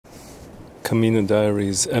Camino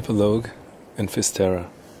Diaries epilogue in Finisterre.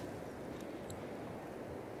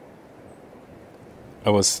 I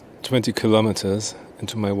was 20 kilometers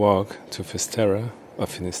into my walk to Finisterre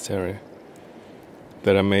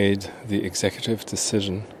that I made the executive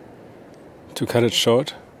decision to cut it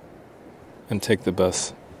short and take the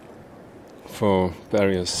bus for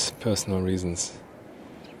various personal reasons.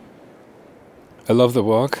 I love the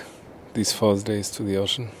walk, these 4 days to the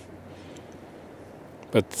ocean,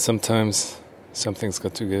 but sometimes something's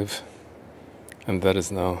got to give, and that is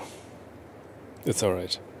now. It's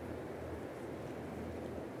alright.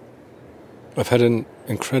 I've had an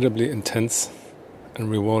incredibly intense and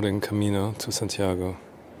rewarding Camino to Santiago,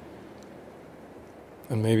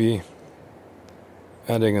 and maybe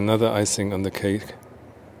adding another icing on the cake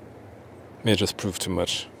may just prove too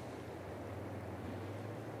much.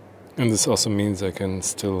 And this also means I can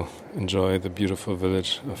still enjoy the beautiful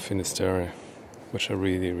village of Finisterre, which I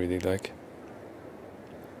really, really like.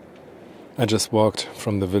 I just walked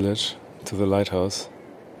from the village to the lighthouse,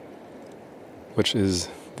 which is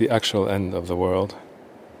the actual end of the world,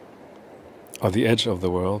 or the edge of the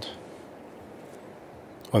world,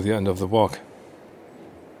 or the end of the walk,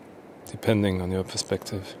 depending on your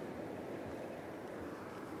perspective.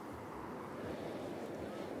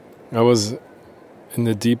 I was in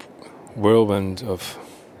the deep whirlwind of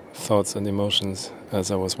thoughts and emotions as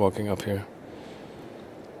I was walking up here,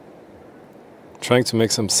 trying to make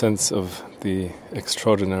some sense of the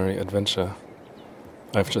extraordinary adventure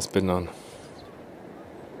I've just been on.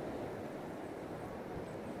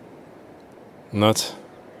 Not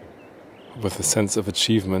with a sense of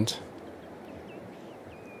achievement,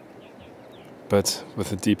 but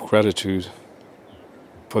with a deep gratitude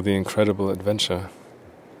for the incredible adventure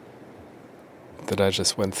that I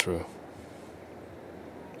just went through.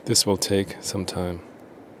 This will take some time.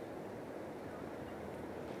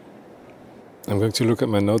 I'm going to look at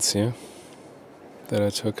my notes here that I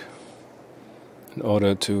took in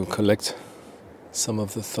order to collect some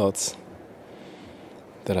of the thoughts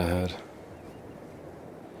that I had.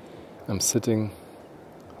 I'm sitting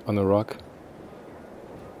on a rock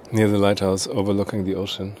near the lighthouse overlooking the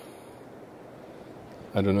ocean.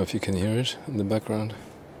 I don't know if you can hear it in the background.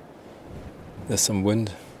 There's some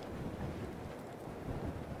wind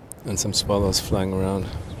and some swallows flying around.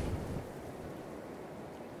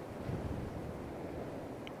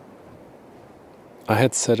 I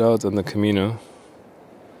had set out on the Camino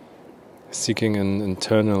seeking an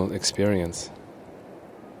internal experience,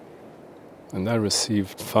 and I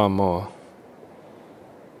received far more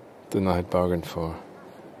than I had bargained for.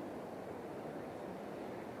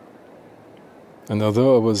 And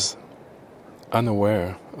although I was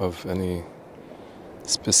unaware of any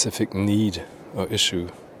specific need or issue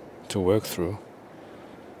to work through,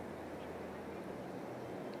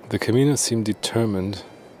 the Camino seemed determined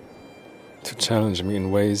to challenge me in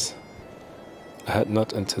ways I had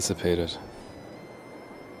not anticipated.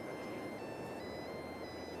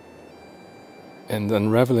 And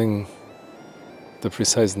unraveling the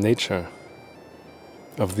precise nature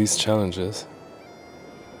of these challenges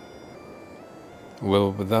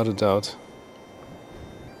will, without a doubt,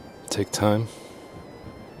 take time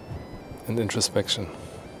and introspection.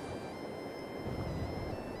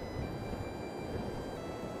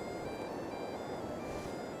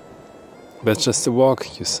 But it's just a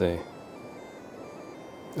walk, you say,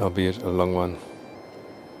 albeit a long one.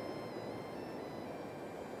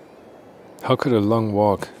 How could a long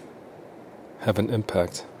walk have an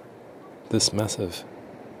impact this massive?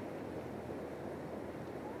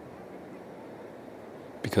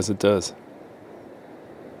 Because it does.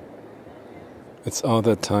 It's all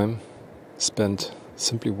that time spent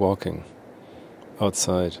simply walking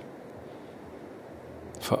outside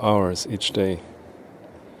for hours each day,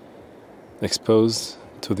 exposed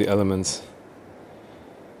to the elements,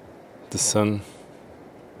 the sun,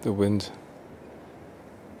 the wind,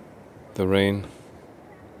 the rain,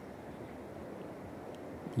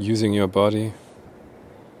 using your body,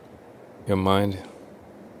 your mind,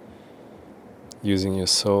 using your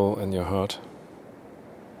soul and your heart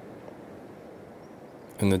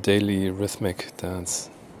in the daily rhythmic dance.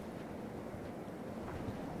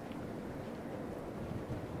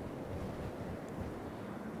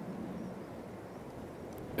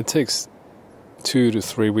 It takes 2 to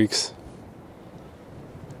 3 weeks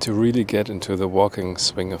to really get into the walking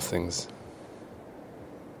swing of things,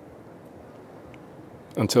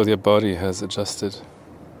 until your body has adjusted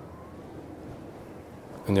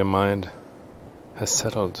and your mind has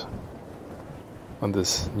settled on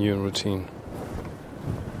this new routine.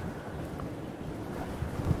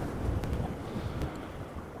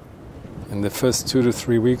 And And the first 2 to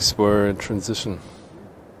 3 weeks were a transition.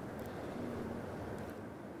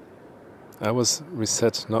 I was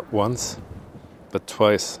reset not once, but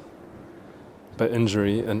twice, by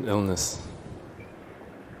injury and illness.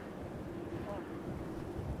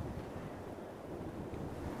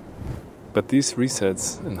 But these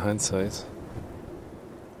resets, in hindsight,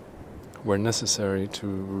 were necessary to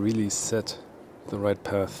really set the right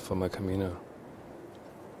path for my Camino.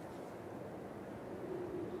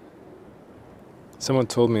 Someone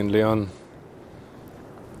told me in Leon,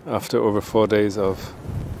 after over 4 days of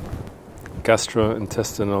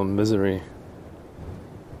gastrointestinal misery,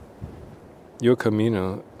 your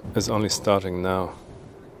Camino is only starting now.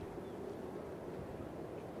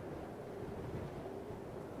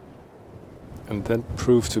 And that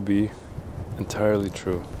proved to be entirely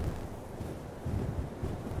true.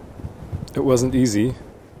 It wasn't easy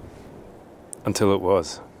until it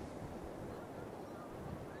was.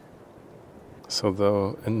 So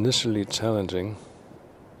though initially challenging,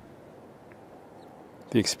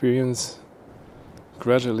 the experience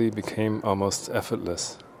gradually became almost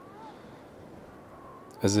effortless,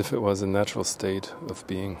 as if it was a natural state of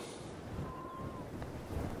being.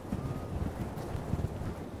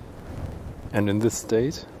 And in this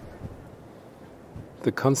state,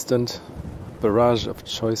 the constant barrage of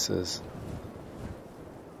choices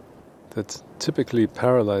that typically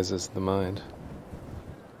paralyzes the mind,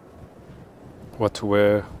 what to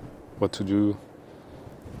wear, what to do,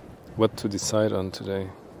 what to decide on today,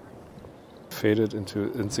 faded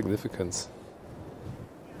into insignificance.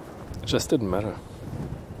 It just didn't matter.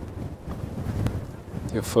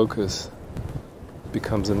 Your focus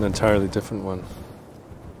becomes an entirely different one.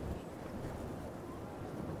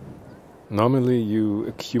 Normally you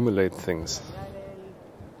accumulate things,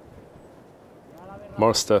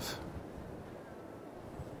 more stuff.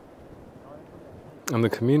 On the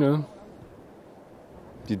Camino,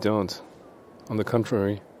 you don't. On the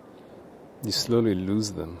contrary, you slowly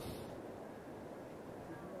lose them.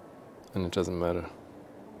 And it doesn't matter.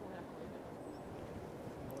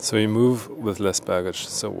 So you move with less baggage,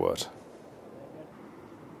 so what?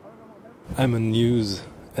 I'm a news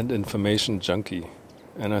and information junkie,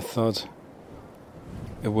 and I thought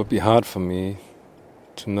it would be hard for me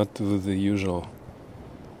to not do the usual.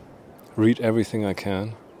 Read everything I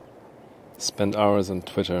can, spend hours on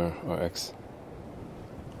Twitter or X.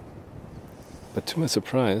 But to my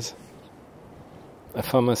surprise, I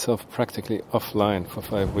found myself practically offline for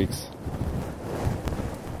 5 weeks.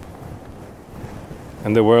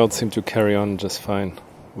 And the world seemed to carry on just fine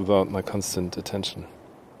without my constant attention.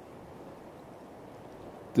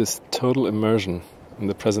 This total immersion in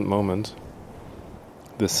the present moment,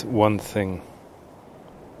 this one thing,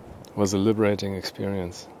 was a liberating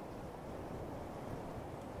experience.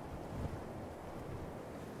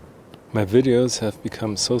 My videos have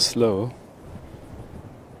become so slow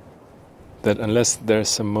that unless there's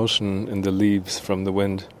some motion in the leaves from the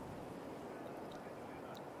wind,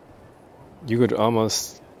 you could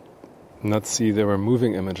almost not see there were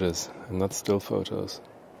moving images and not still photos.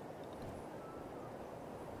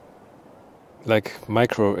 Like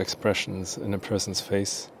micro expressions in a person's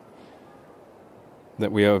face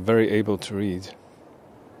that we are very able to read.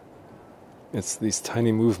 It's these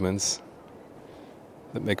tiny movements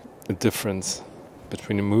that make a difference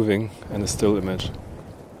between a moving and a still image.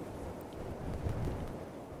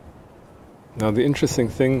 Now the interesting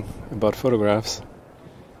thing about photographs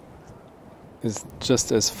is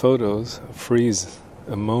just as photos freeze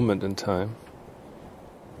a moment in time,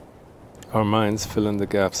 our minds fill in the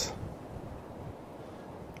gaps,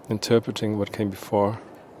 interpreting what came before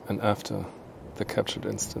and after the captured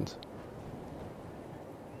instant.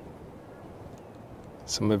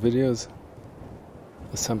 So my videos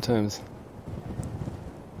are sometimes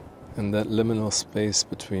in that liminal space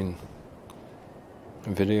between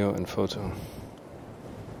video and photo.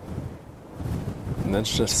 And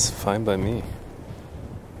that's just fine by me.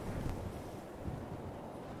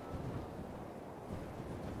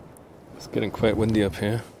 It's getting quite windy up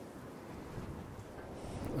here.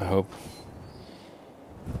 I hope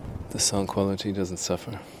the sound quality doesn't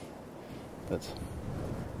suffer. But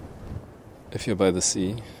if you're by the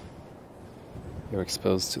sea, you're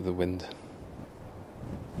exposed to the wind.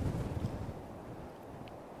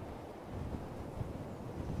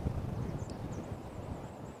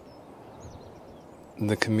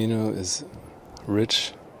 The Camino is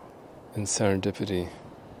rich in serendipity,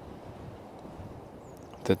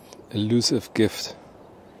 that elusive gift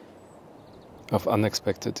of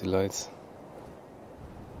unexpected delights.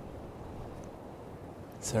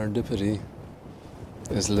 Serendipity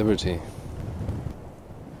is liberty.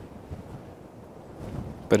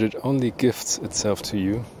 but it only gifts itself to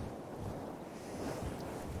you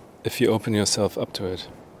if you open yourself up to it.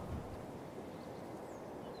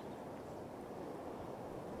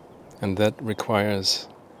 And that requires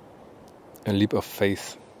a leap of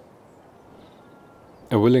faith,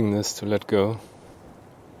 a willingness to let go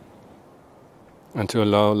and to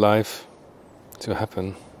allow life to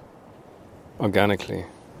happen organically.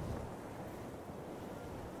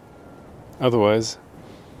 Otherwise,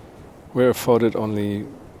 we're afforded only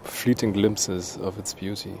fleeting glimpses of its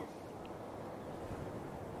beauty.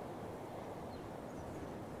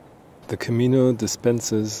 The Camino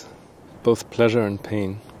dispenses both pleasure and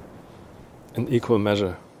pain in equal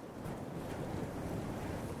measure.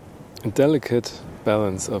 A delicate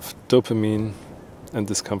balance of dopamine and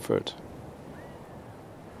discomfort.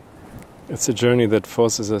 It's a journey that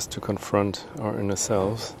forces us to confront our inner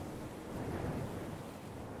selves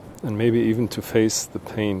and maybe even to face the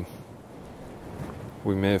pain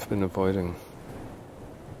we may have been avoiding.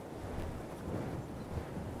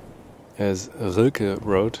 As Rilke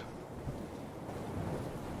wrote,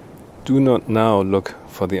 "Do not now look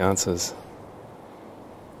for the answers.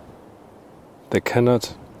 They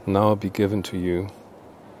cannot now be given to you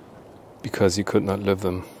because you could not live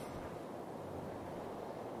them."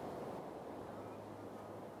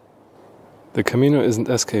 The Camino isn't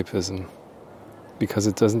escapism because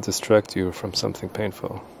it doesn't distract you from something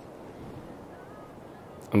painful.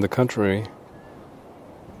 On the contrary,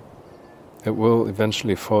 it will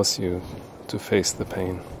eventually force you to face the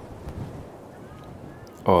pain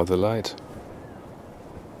or the light.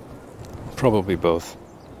 Probably both.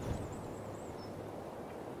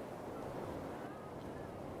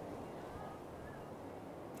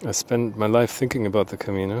 I spend my life thinking about the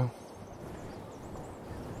Camino,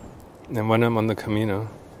 and when I'm on the Camino,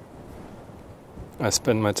 I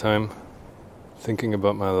spend my time thinking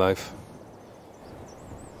about my life.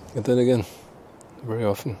 And then again, very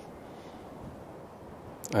often,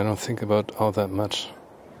 I don't think about all that much,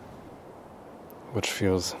 which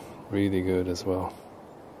feels really good as well.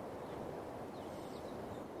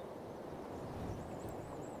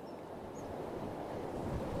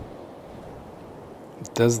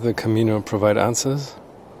 Does the Camino provide answers?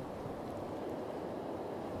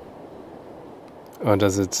 Or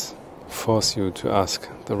does it force you to ask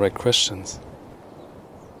the right questions?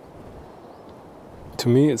 To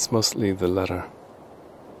me, it's mostly the latter.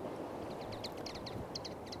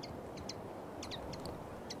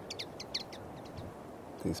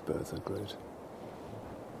 These birds are great.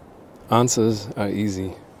 Answers are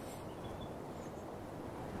easy.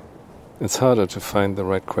 It's harder to find the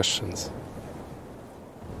right questions.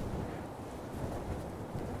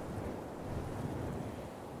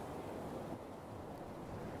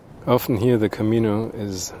 Often here the Camino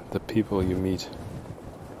is the people you meet.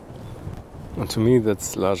 And to me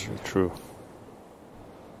that's largely true.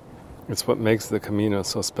 It's what makes the Camino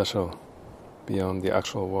so special beyond the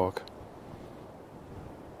actual walk.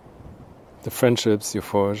 The friendships you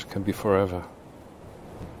forge can be forever.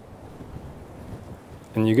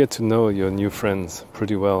 And you get to know your new friends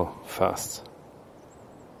pretty well fast.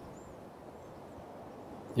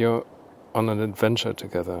 You're on an adventure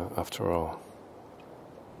together after all.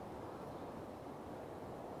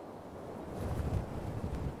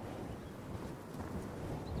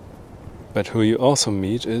 But who you also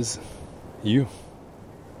meet is you.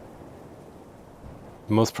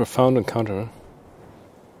 The most profound encounter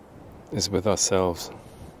is with ourselves.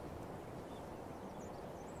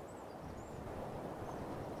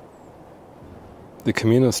 The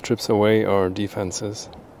Camino strips away our defenses,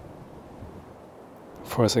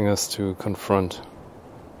 forcing us to confront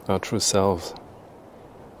our true selves,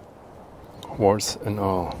 warts and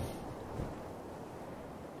all.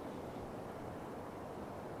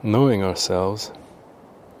 Knowing ourselves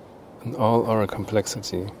and all our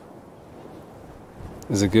complexity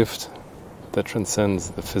is a gift that transcends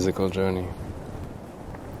the physical journey.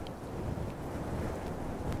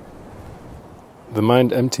 The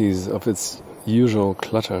mind empties of its usual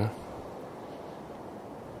clutter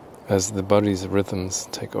as the body's rhythms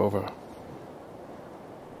take over.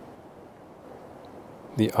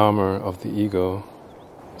 The armor of the ego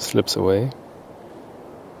slips away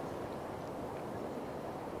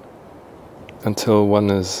until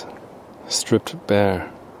one is stripped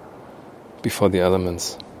bare before the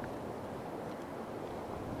elements,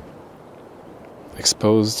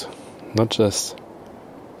 exposed not just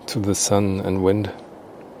to the sun and wind,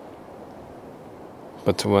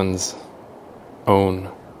 but to one's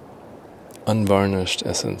own unvarnished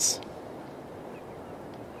essence.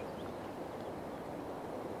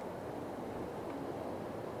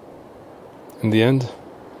 In the end,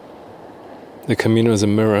 The Camino is a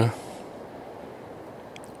mirror,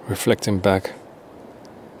 reflecting back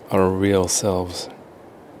our real selves.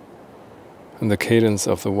 And the cadence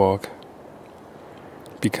of the walk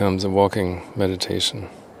becomes a walking meditation.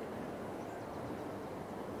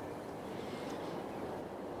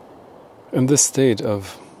 In this state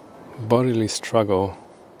of bodily struggle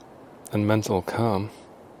and mental calm,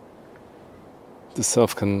 the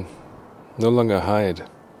self can no longer hide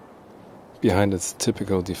behind its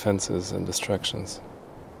typical defenses and distractions.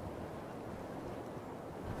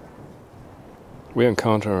 We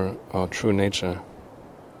encounter our true nature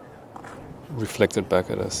reflected back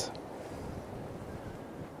at us.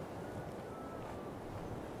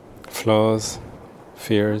 Flaws,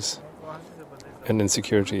 fears, and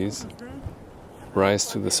insecurities rise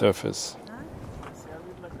to the surface.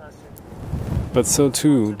 But so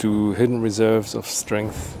too do hidden reserves of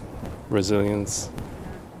strength, resilience,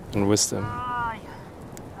 and wisdom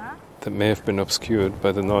that may have been obscured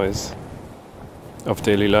by the noise of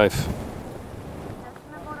daily life.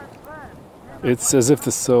 It's as if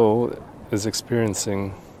the soul is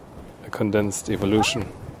experiencing a condensed evolution.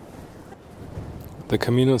 The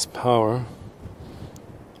Camino's power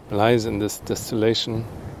lies in this distillation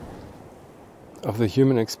of the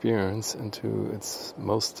human experience into its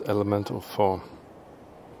most elemental form,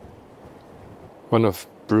 one of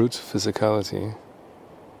brute physicality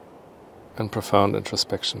and profound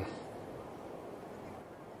introspection.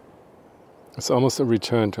 It's almost a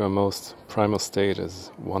return to our most primal state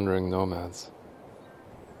as wandering nomads,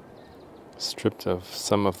 stripped of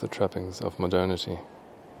some of the trappings of modernity,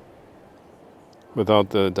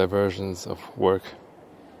 without the diversions of work,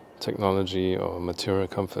 technology, or material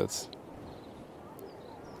comforts.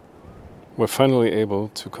 We're finally able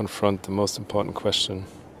to confront the most important question: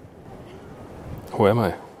 who am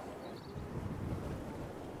I?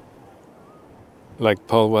 Like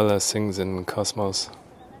Paul Weller sings in Cosmos,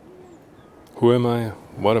 who am I?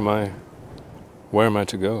 What am I? Where am I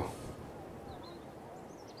to go?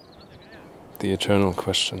 The eternal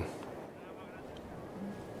question.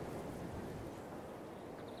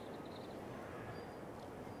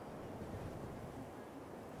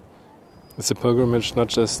 It's a pilgrimage not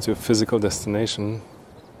just to a physical destination,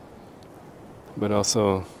 but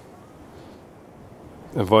also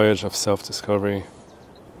a voyage of self-discovery,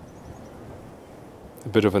 a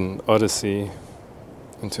bit of an odyssey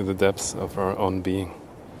into the depths of our own being.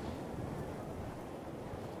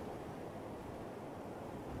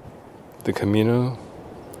 The Camino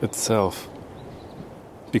itself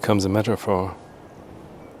becomes a metaphor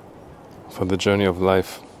for the journey of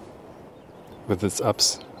life, with its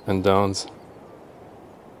ups and downs,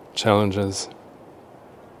 challenges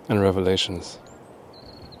and revelations.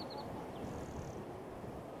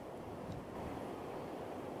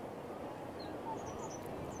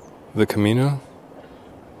 The Camino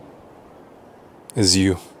is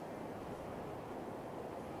you.